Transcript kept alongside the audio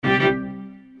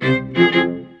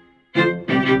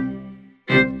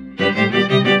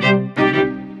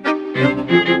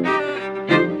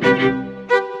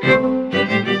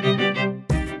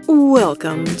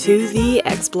to the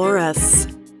Explorers.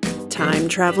 Time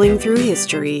traveling through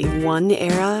history, one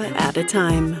era at a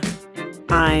time.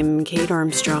 I'm Kate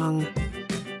Armstrong.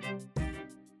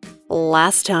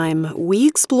 Last time, we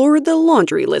explored the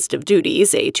laundry list of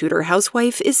duties a Tudor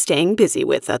housewife is staying busy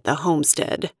with at the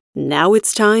homestead. Now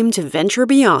it's time to venture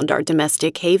beyond our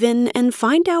domestic haven and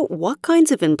find out what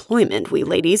kinds of employment we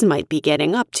ladies might be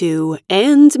getting up to,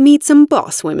 and meet some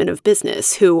boss women of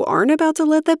business who aren't about to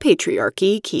let the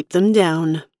patriarchy keep them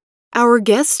down. Our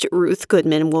guest, Ruth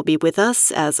Goodman, will be with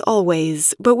us, as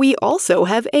always, but we also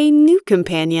have a new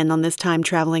companion on this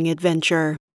time-traveling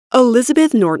adventure.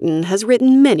 Elizabeth Norton has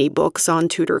written many books on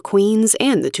Tudor queens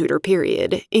and the Tudor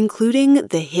period, including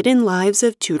The Hidden Lives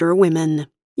of Tudor Women.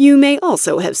 You may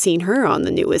also have seen her on the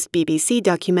newest BBC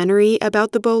documentary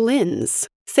about the Boleyns.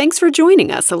 Thanks for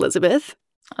joining us, Elizabeth.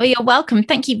 Oh, you're welcome.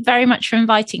 Thank you very much for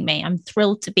inviting me. I'm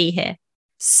thrilled to be here.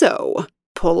 So,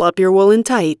 pull up your woolen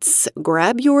tights,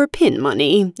 grab your pin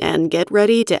money, and get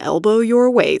ready to elbow your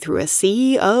way through a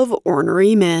sea of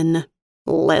ornery men.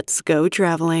 Let's go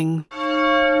traveling.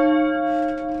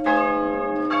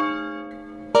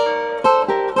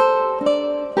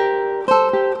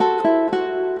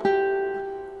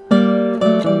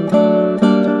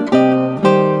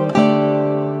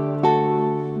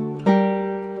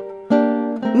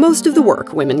 Most of the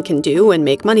work women can do and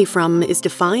make money from is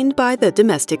defined by the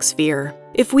domestic sphere.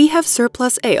 If we have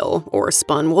surplus ale, or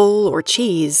spun wool, or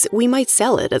cheese, we might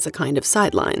sell it as a kind of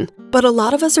sideline. But a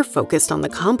lot of us are focused on the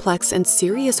complex and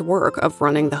serious work of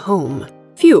running the home.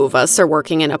 Few of us are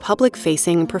working in a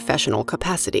public-facing professional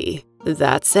capacity.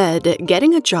 That said,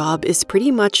 getting a job is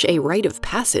pretty much a rite of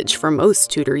passage for most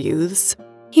Tudor youths.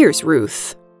 Here's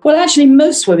Ruth. Well, actually,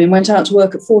 most women went out to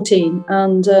work at 14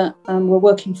 and were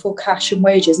working for cash and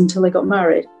wages until they got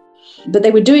married. But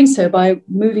they were doing so by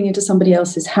moving into somebody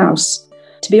else's house.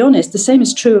 To be honest, the same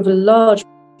is true of a large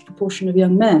proportion of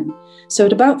young men. So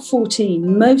at about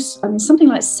 14, something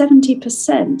like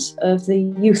 70% of the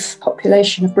youth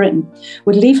population of Britain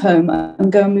would leave home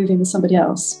and go and move in with somebody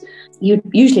else,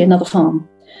 usually another farm.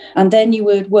 And then you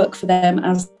would work for them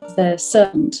as their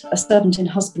servant, a servant in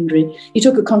husbandry. You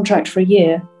took a contract for a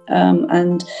year,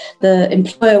 and the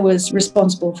employer was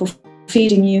responsible for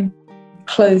feeding you,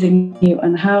 clothing you,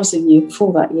 and housing you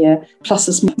for that year, plus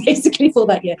as much basically for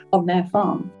that year on their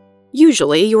farm.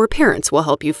 Usually, your parents will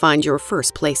help you find your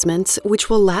first placement, which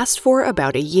will last for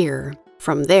about a year.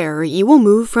 From there, you will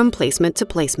move from placement to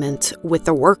placement, with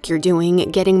the work you're doing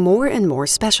getting more and more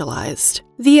specialized.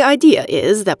 The idea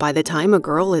is that by the time a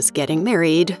girl is getting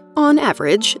married, on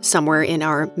average, somewhere in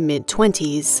our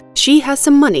mid-20s, she has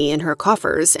some money in her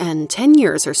coffers and 10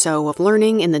 years or so of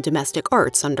learning in the domestic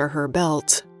arts under her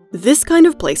belt. This kind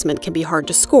of placement can be hard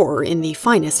to score in the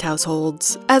finest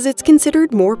households, as it's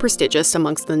considered more prestigious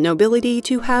amongst the nobility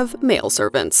to have male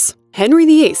servants. Henry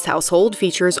VIII's household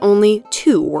features only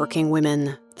 2 working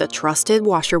women, the trusted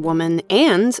washerwoman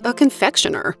and a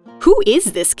confectioner. Who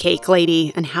is this cake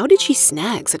lady, and how did she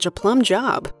snag such a plum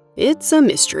job? It's a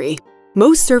mystery.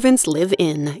 Most servants live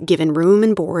in, given room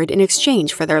and board in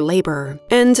exchange for their labor,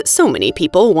 and so many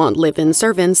people want live-in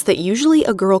servants that usually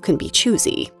a girl can be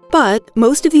choosy. But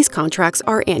most of these contracts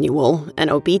are annual, and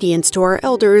obedience to our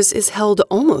elders is held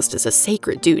almost as a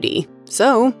sacred duty.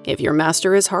 So, if your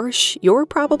master is harsh, you're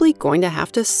probably going to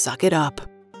have to suck it up.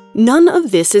 None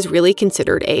of this is really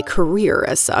considered a career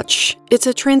as such. It's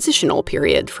a transitional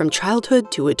period from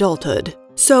childhood to adulthood.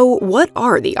 So, what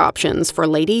are the options for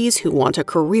ladies who want a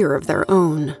career of their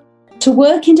own? To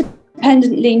work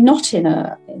independently, not in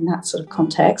that sort of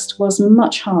context, was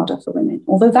much harder for women,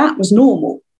 although that was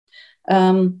normal.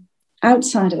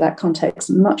 Outside of that context,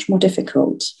 much more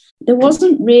difficult. There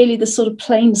wasn't really the sort of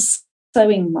plain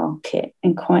sewing market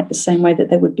in quite the same way that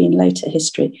there would be in later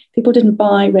history. People didn't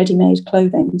buy ready-made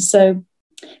clothing. So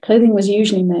clothing was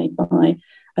usually made by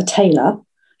a tailor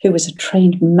who was a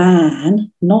trained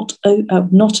man, not an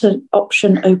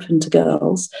option open to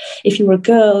girls. If you were a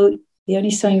girl, the only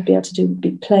sewing you'd be able to do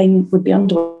would be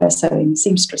underwear sewing,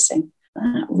 seamstressing.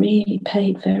 That really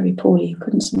paid very poorly. You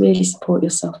couldn't really support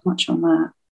yourself much on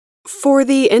that. For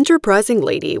the enterprising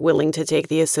lady willing to take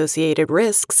the associated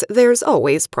risks, there's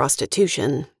always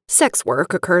prostitution. Sex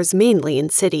work occurs mainly in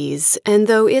cities, and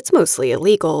though it's mostly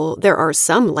illegal, there are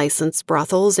some licensed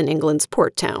brothels in England's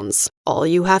port towns. All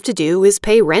you have to do is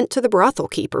pay rent to the brothel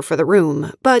keeper for the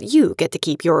room, but you get to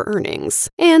keep your earnings.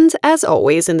 And as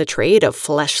always in the trade of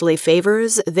fleshly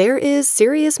favors, there is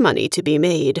serious money to be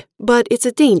made. But it's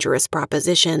a dangerous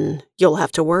proposition. You'll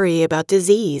have to worry about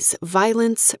disease,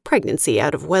 violence, pregnancy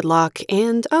out of wedlock,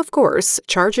 and, of course,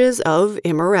 charges of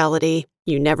immorality.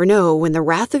 You never know when the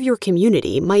wrath of your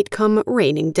community might come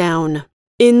raining down.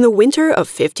 In the winter of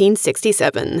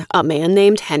 1567, a man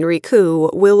named Henry Coo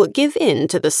will give in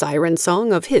to the siren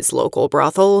song of his local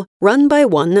brothel, run by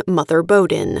one Mother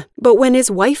Bodin. But when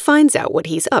his wife finds out what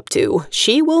he's up to,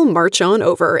 she will march on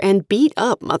over and beat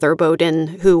up Mother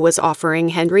Bodin, who was offering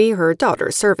Henry her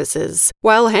daughter's services,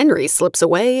 while Henry slips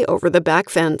away over the back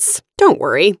fence. Don't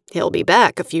worry, he'll be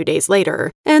back a few days later,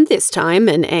 and this time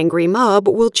an angry mob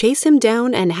will chase him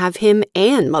down and have him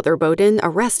and Mother Bodin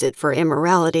arrested for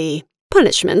immorality.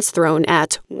 Punishments thrown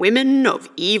at women of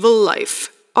evil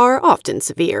life are often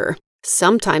severe.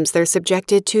 Sometimes they're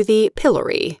subjected to the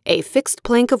pillory, a fixed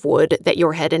plank of wood that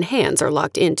your head and hands are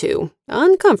locked into.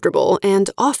 Uncomfortable and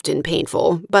often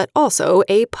painful, but also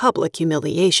a public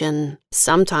humiliation.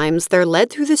 Sometimes they're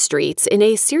led through the streets in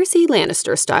a Cersei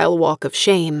Lannister-style walk of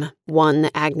shame.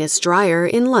 One Agnes Dreyer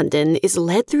in London is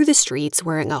led through the streets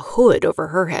wearing a hood over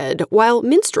her head, while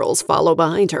minstrels follow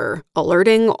behind her,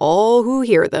 alerting all who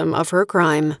hear them of her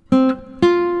crime.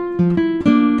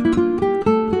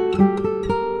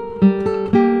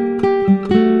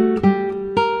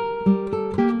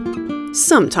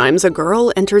 Sometimes a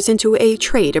girl enters into a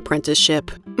trade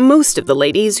apprenticeship. Most of the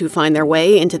ladies who find their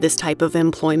way into this type of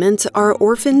employment are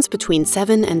orphans between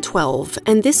 7 and 12,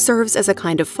 and this serves as a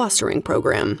kind of fostering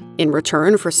program. In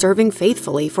return for serving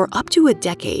faithfully for up to a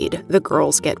decade, the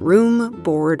girls get room,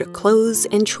 board, clothes,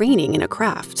 and training in a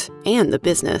craft and the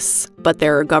business. But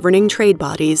there are governing trade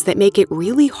bodies that make it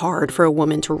really hard for a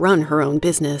woman to run her own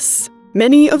business.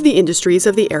 Many of the industries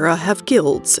of the era have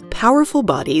guilds, powerful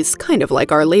bodies kind of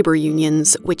like our labor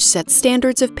unions, which set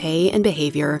standards of pay and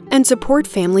behavior and support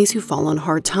families who fall on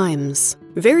hard times.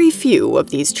 Very few of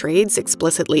these trades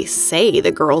explicitly say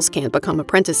the girls can't become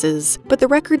apprentices, but the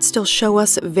records still show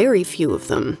us very few of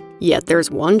them. Yet there's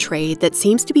one trade that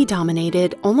seems to be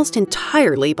dominated almost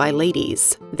entirely by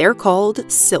ladies. They're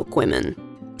called silk women.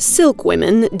 Silk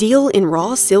women deal in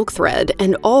raw silk thread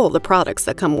and all the products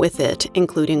that come with it,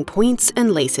 including points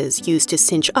and laces used to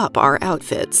cinch up our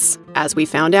outfits. As we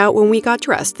found out when we got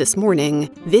dressed this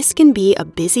morning, this can be a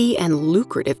busy and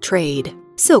lucrative trade.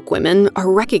 Silk women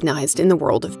are recognized in the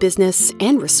world of business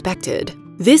and respected.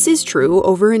 This is true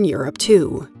over in Europe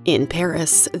too. In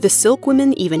Paris, the silk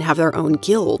women even have their own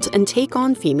guild and take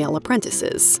on female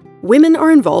apprentices. Women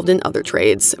are involved in other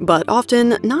trades, but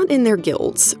often not in their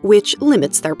guilds, which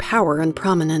limits their power and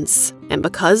prominence. And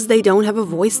because they don't have a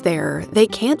voice there, they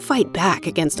can't fight back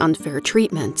against unfair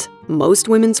treatment. Most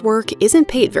women's work isn't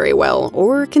paid very well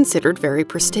or considered very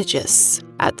prestigious.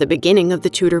 At the beginning of the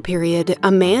Tudor period,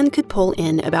 a man could pull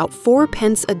in about 4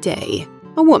 pence a day.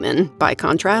 A woman, by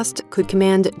contrast, could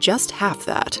command just half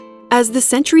that. As the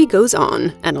century goes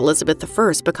on and Elizabeth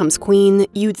I becomes queen,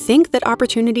 you'd think that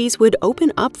opportunities would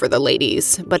open up for the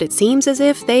ladies, but it seems as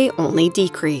if they only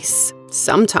decrease.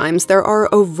 Sometimes there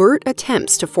are overt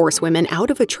attempts to force women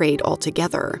out of a trade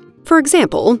altogether. For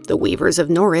example, the weavers of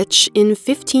Norwich in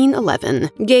 1511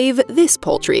 gave this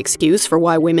paltry excuse for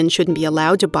why women shouldn't be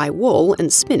allowed to buy wool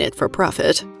and spin it for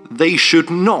profit. They should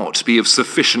not be of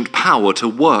sufficient power to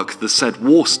work the said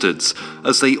worsteds,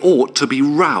 as they ought to be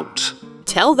rout.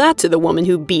 Tell that to the woman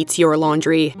who beats your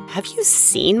laundry. Have you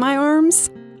seen my arms?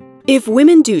 If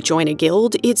women do join a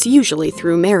guild, it's usually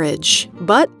through marriage.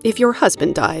 But if your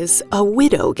husband dies, a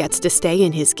widow gets to stay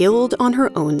in his guild on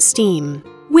her own steam.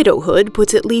 Widowhood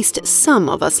puts at least some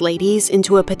of us ladies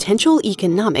into a potential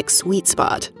economic sweet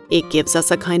spot. It gives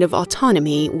us a kind of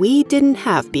autonomy we didn't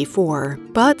have before.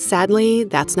 But sadly,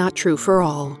 that's not true for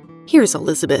all. Here's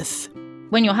Elizabeth.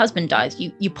 When your husband dies,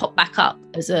 you pop back up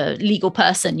as a legal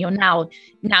person. You're now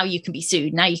you can be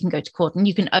sued. Now you can go to court and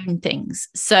you can own things.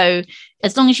 So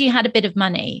as long as you had a bit of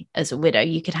money as a widow,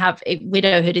 you could have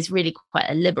widowhood is really quite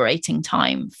a liberating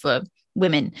time for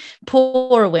women.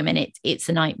 Poorer women, it's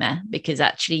a nightmare because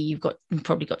actually you've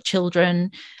probably got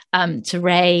children to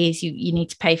raise. You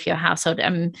need to pay for your household.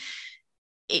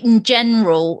 In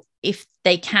general, if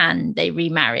they can, they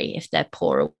remarry if they're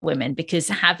poorer women, because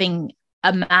having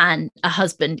a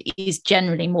husband is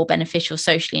generally more beneficial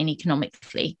socially and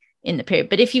economically in the period.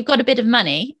 But if you've got a bit of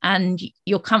money and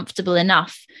you're comfortable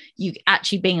enough, you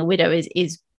actually being a widow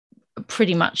is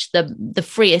pretty much the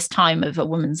freest time of a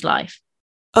woman's life.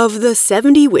 Of the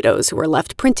 70 widows who were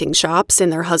left printing shops in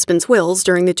their husbands' wills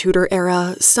during the Tudor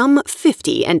era, some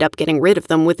 50 end up getting rid of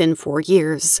them within 4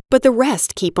 years, but the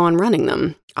rest keep on running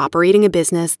them, operating a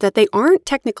business that they aren't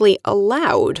technically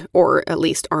allowed, or at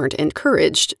least aren't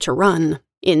encouraged, to run.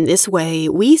 In this way,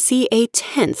 we see a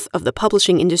tenth of the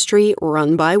publishing industry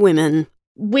run by women.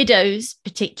 Widows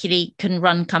particularly can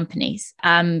run companies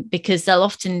because they'll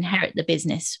often inherit the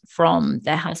business from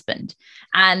their husband.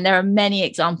 And there are many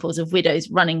examples of widows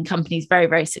running companies very,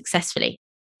 very successfully.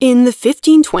 In the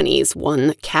 1520s,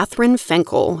 one Catherine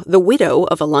Fenkel, the widow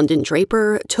of a London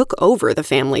draper, took over the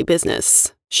family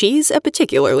business. She's a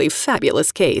particularly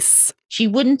fabulous case. She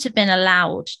wouldn't have been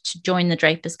allowed to join the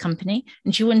Drapers' Company,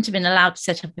 and she wouldn't have been allowed to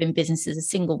set up in business as a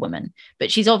single woman. But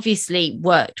she's obviously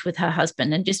worked with her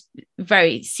husband and just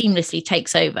very seamlessly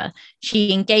takes over.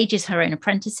 She engages her own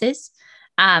apprentices.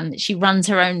 She runs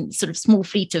her own sort of small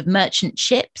fleet of merchant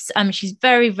ships. She's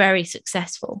very, very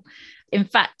successful. In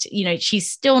fact,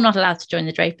 she's still not allowed to join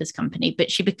the Drapers' Company,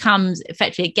 but she becomes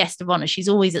effectively a guest of honor. She's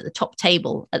always at the top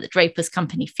table at the Drapers'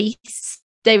 Company feasts.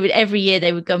 Every year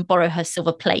they would go and borrow her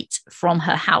silver plate from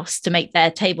her house to make their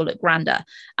table look grander.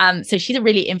 So she's a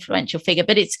really influential figure,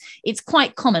 but it's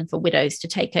quite common for widows to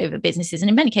take over businesses and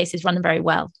in many cases run them very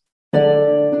well.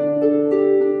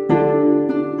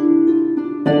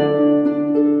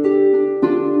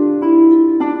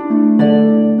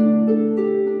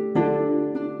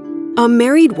 A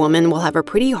married woman will have a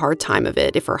pretty hard time of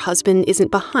it if her husband isn't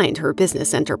behind her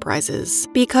business enterprises.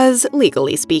 Because,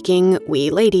 legally speaking, we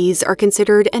ladies are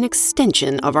considered an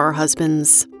extension of our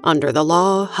husbands. Under the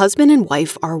law, husband and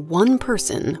wife are one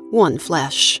person, one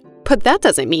flesh. But that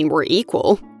doesn't mean we're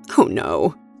equal. Oh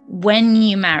no. When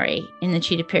you marry in the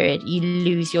Tudor period, you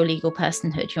lose your legal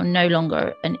personhood. You're no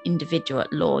longer an individual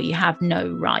at law. You have no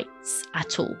rights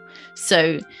at all.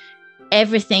 So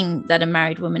everything that a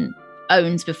married woman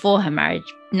owns before her marriage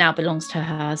now belongs to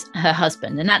her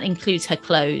husband, and that includes her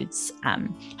clothes,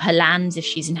 her lands if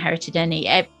she's inherited any,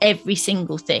 every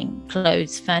single thing,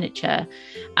 clothes, furniture,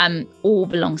 all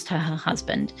belongs to her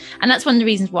husband. And that's one of the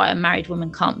reasons why a married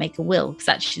woman can't make a will, because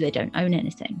actually they don't own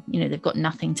anything. They've got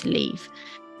nothing to leave.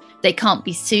 They can't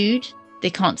be sued. They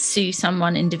can't sue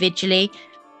someone individually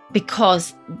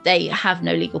because they have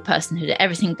no legal personhood.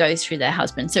 Everything goes through their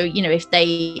husband. So,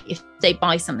 if they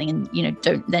buy something and,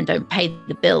 don't pay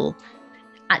the bill,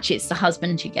 actually it's the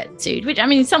husband who gets sued, which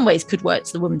in some ways could work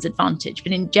to the woman's advantage.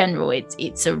 But in general,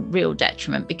 it's a real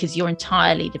detriment because you're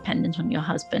entirely dependent on your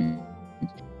husband.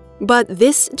 But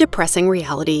this depressing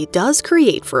reality does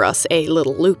create for us a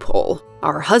little loophole.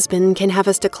 Our husband can have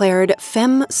us declared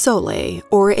femme sole,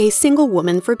 or a single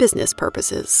woman for business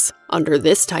purposes. Under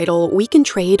this title, we can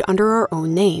trade under our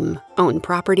own name, own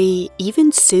property,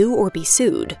 even sue or be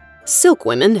sued. Silk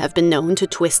women have been known to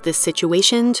twist this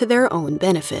situation to their own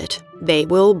benefit. They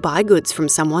will buy goods from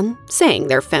someone, saying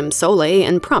they're femme sole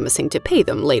and promising to pay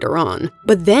them later on.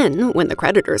 But then, when the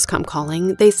creditors come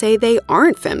calling, they say they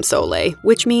aren't femme sole,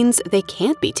 which means they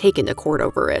can't be taken to court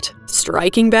over it.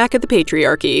 Striking back at the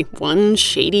patriarchy, one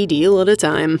shady deal at a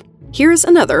time. Here's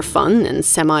another fun and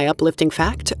semi-uplifting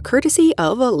fact, courtesy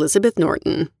of Elizabeth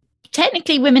Norton.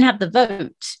 Technically, women have the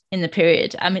vote in the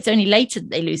period. It's only later that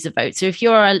they lose the vote. So if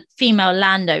you're a female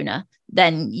landowner,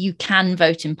 then you can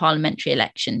vote in parliamentary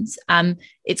elections.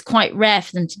 It's quite rare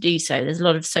for them to do so. There's a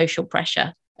lot of social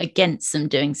pressure against them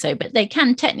doing so, but they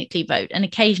can technically vote, and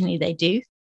occasionally they do.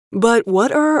 But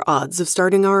what are our odds of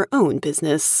starting our own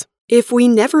business? If we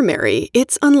never marry,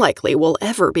 it's unlikely we'll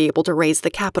ever be able to raise the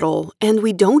capital, and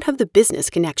we don't have the business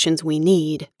connections we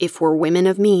need. If we're women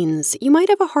of means, you might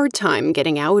have a hard time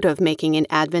getting out of making an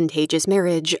advantageous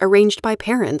marriage arranged by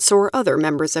parents or other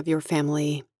members of your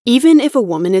family. Even if a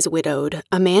woman is widowed,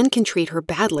 a man can treat her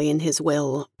badly in his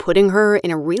will, putting her in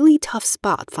a really tough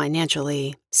spot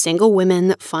financially. Single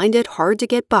women find it hard to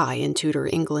get by in Tudor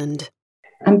England.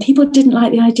 And people didn't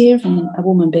like the idea of a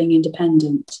woman being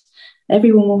independent.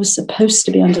 Every woman was supposed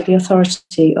to be under the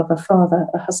authority of a father,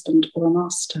 a husband, or a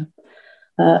master.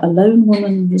 A lone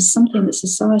woman was something that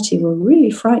society were really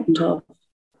frightened of.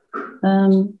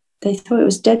 They thought it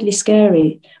was deadly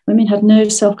scary. Women had no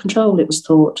self-control, it was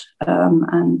thought,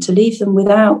 and to leave them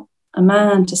without a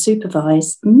man to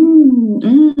supervise,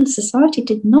 society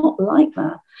did not like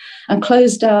that, and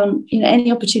closed down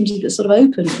any opportunity that sort of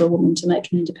opened for a woman to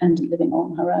make an independent living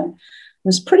on her own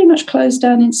was pretty much closed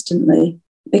down instantly,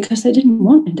 because they didn't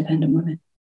want independent women.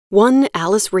 One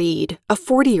Alice Reed, a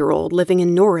 40-year-old living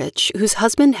in Norwich whose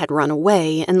husband had run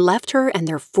away and left her and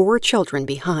their 4 children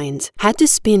behind, had to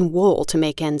spin wool to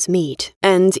make ends meet,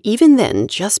 and even then,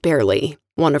 just barely.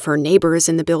 One of her neighbors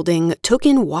in the building took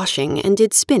in washing and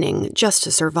did spinning just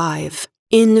to survive.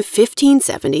 In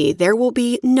 1570, there will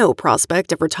be no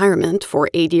prospect of retirement for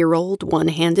 80-year-old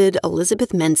one-handed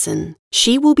Elizabeth Menson.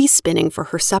 She will be spinning for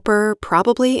her supper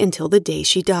probably until the day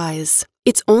she dies.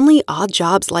 It's only odd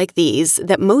jobs like these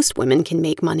that most women can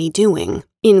make money doing.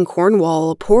 In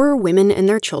Cornwall, poor women and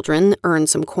their children earn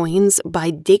some coins by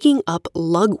digging up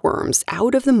lugworms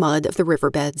out of the mud of the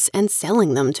riverbeds and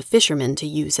selling them to fishermen to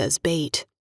use as bait.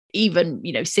 Even,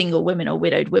 single women or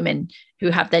widowed women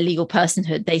who have their legal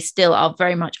personhood, they still are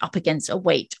very much up against a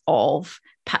weight of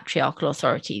patriarchal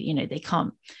authority. You know, they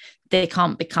can't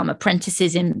become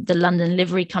apprentices in the London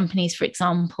livery companies, for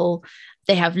example.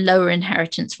 They have lower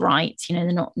inheritance rights. You know,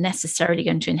 they're not necessarily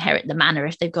going to inherit the manor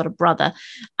if they've got a brother.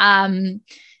 Many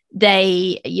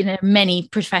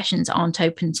professions aren't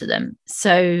open to them.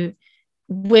 So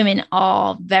women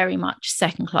are very much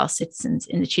second-class citizens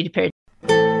in the Tudor period.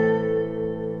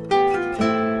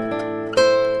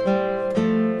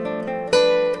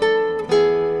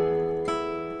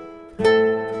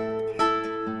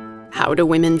 How do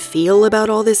women feel about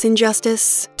all this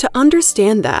injustice? To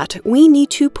understand that, we need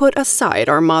to put aside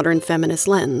our modern feminist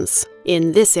lens.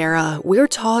 In this era, we're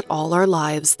taught all our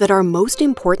lives that our most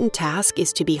important task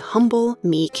is to be humble,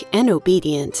 meek, and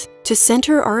obedient, to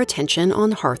center our attention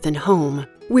on hearth and home.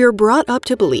 We're brought up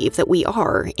to believe that we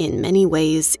are, in many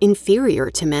ways, inferior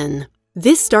to men.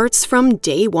 This starts from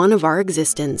day one of our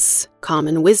existence.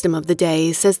 Common wisdom of the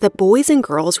day says that boys and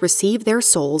girls receive their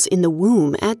souls in the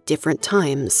womb at different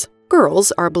times.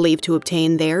 Girls are believed to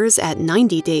obtain theirs at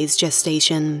 90 days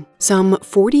gestation, some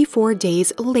 44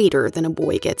 days later than a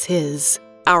boy gets his.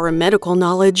 Our medical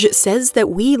knowledge says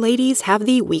that we ladies have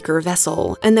the weaker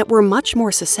vessel and that we're much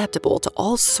more susceptible to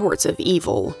all sorts of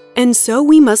evil. And so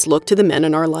we must look to the men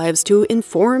in our lives to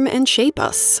inform and shape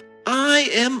us. I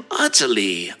am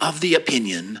utterly of the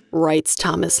opinion, writes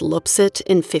Thomas Lupset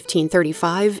in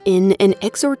 1535 in an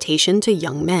exhortation to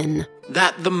young men,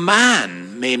 that the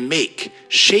man may make,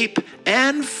 shape,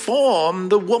 and form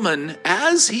the woman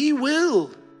as he will.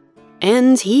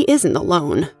 And he isn't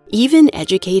alone. Even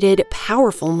educated,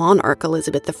 powerful monarch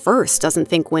Elizabeth I doesn't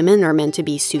think women are meant to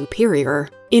be superior.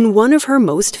 In one of her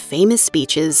most famous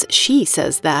speeches, she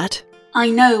says that, I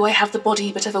know I have the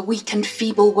body but of a weak and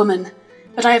feeble woman,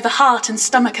 but I have the heart and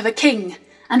stomach of a king,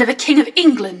 and of a king of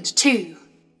England too.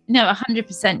 No,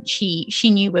 100% she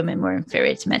knew women were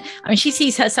inferior to men. I mean, she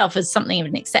sees herself as something of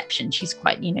an exception. She's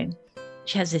quite,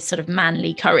 she has this sort of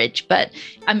manly courage. But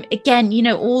again,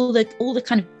 all the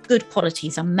kind of good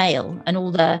qualities are male and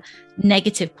all the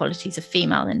negative qualities are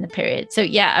female in the period. So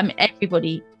yeah,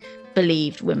 everybody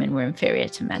believed women were inferior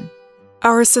to men.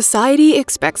 Our society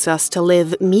expects us to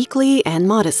live meekly and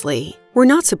modestly. We're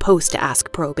not supposed to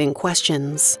ask probing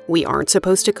questions. We aren't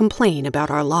supposed to complain about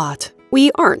our lot.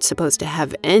 We aren't supposed to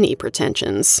have any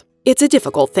pretensions. It's a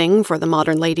difficult thing for the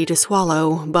modern lady to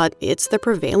swallow, but it's the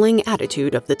prevailing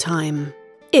attitude of the time.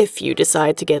 If you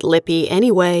decide to get lippy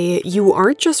anyway, you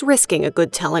aren't just risking a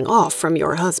good telling off from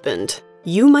your husband.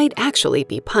 You might actually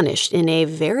be punished in a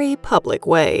very public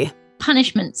way.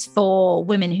 Punishments for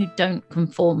women who don't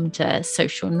conform to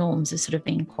social norms of sort of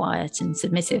being quiet and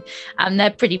submissive,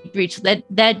 they're pretty brutal.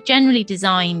 They're generally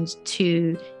designed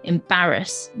to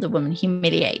embarrass the woman,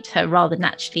 humiliate her rather than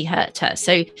actually hurt her.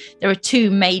 So there are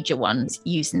two major ones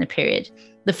used in the period.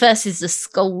 The first is the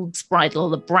scold's bridle,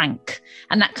 or the brank,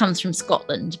 and that comes from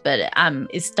Scotland, but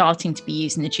is starting to be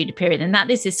used in the Tudor period. And that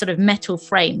is this sort of metal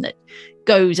frame that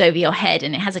goes over your head,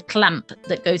 and it has a clamp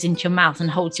that goes into your mouth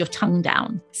and holds your tongue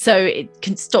down. So it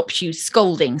can stop you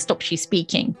scolding, stops you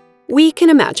speaking. We can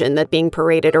imagine that being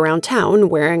paraded around town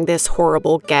wearing this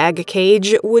horrible gag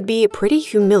cage would be pretty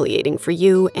humiliating for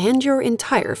you and your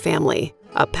entire family.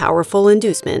 A powerful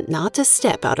inducement not to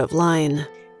step out of line.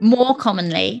 More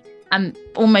commonly,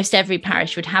 almost every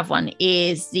parish would have one,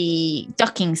 is the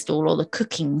ducking stool or the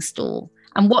cooking stool.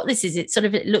 And what this is, it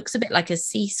looks a bit like a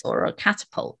seesaw or a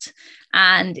catapult,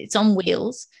 and it's on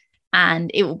wheels,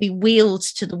 and it will be wheeled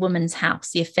to the woman's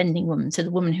house, the offending woman, so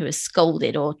the woman who has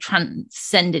scolded or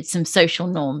transcended some social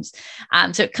norms.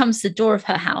 So it comes to the door of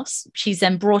her house. She's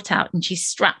then brought out and she's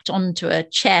strapped onto a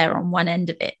chair on one end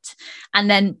of it, and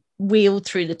then wheeled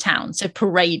through the town, so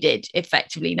paraded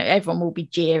effectively. Everyone will be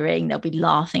jeering, they'll be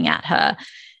laughing at her.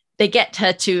 They get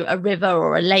her to a river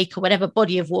or a lake or whatever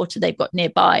body of water they've got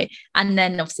nearby, and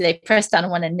then obviously they press down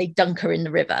on one and they dunk her in the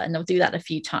river, and they'll do that a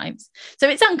few times. So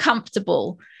it's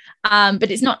uncomfortable, but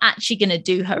it's not actually going to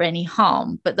do her any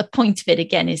harm. But the point of it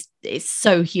again is it's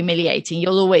so humiliating.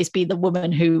 You'll always be the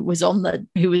woman who was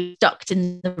ducked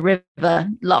in the river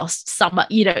last summer.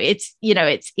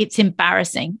 It's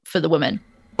embarrassing for the woman.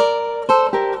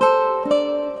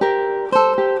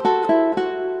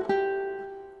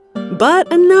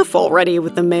 But enough already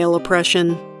with the male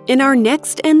oppression. In our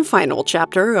next and final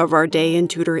chapter of our day in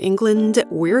Tudor England,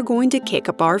 we're going to kick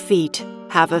up our feet,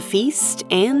 have a feast,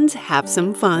 and have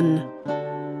some fun.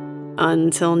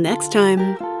 Until next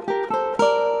time.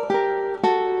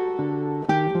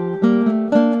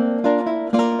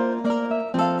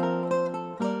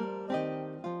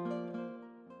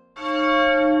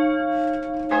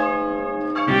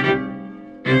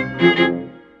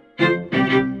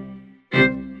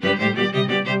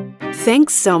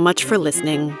 Thanks so much for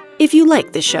listening. If you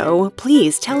like the show,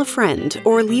 please tell a friend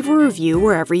or leave a review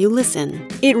wherever you listen.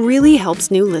 It really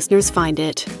helps new listeners find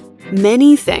it.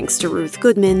 Many thanks to Ruth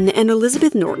Goodman and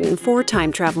Elizabeth Norton for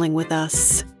time traveling with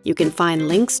us. You can find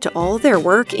links to all their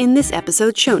work in this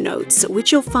episode's show notes,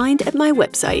 which you'll find at my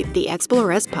website,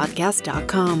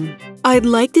 theexploresspodcast.com. I'd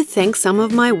like to thank some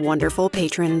of my wonderful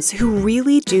patrons who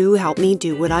really do help me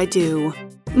do what I do.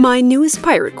 My newest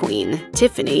pirate queen,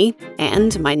 Tiffany,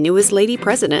 and my newest lady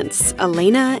presidents,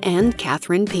 Elena and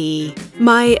Catherine P.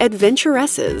 My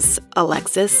adventuresses,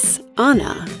 Alexis,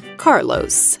 Anna,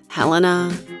 Carlos,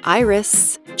 Helena,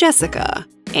 Iris, Jessica,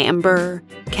 Amber,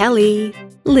 Kelly,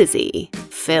 Lizzie,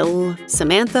 Phil,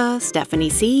 Samantha, Stephanie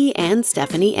C., and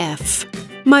Stephanie F.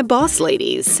 My boss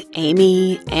ladies,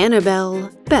 Amy, Annabelle,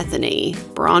 Bethany,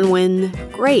 Bronwyn,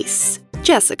 Grace,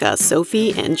 Jessica,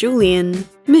 Sophie, and Julian,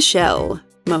 Michelle,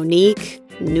 Monique,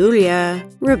 Nuria,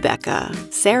 Rebecca,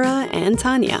 Sarah, and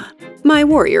Tanya. My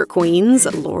warrior queens,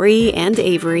 Lori and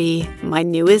Avery. My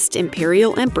newest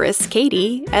Imperial Empress,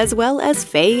 Katie, as well as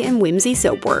Faye and Whimsy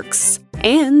Soapworks.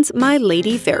 And my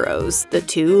Lady Pharaohs, the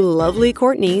two lovely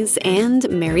Courtneys and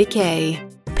Mary Kay.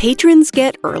 Patrons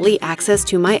get early access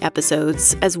to my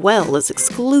episodes, as well as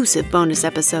exclusive bonus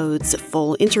episodes,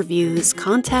 full interviews,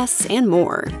 contests, and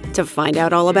more. To find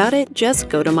out all about it, just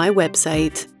go to my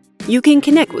website. You can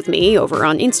connect with me over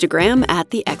on Instagram at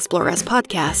The Explorers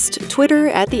Podcast, Twitter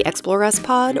at The Explorers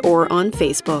Pod, or on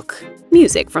Facebook.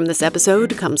 Music from this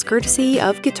episode comes courtesy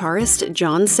of guitarist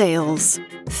John Sayles.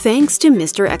 Thanks to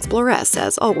Mr. Explorers,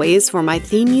 as always, for my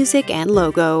theme music and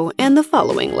logo, and the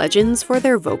following legends for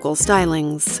their vocal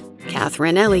stylings: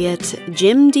 Catherine Elliott,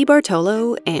 Jim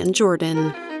DiBartolo, and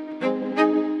Jordan.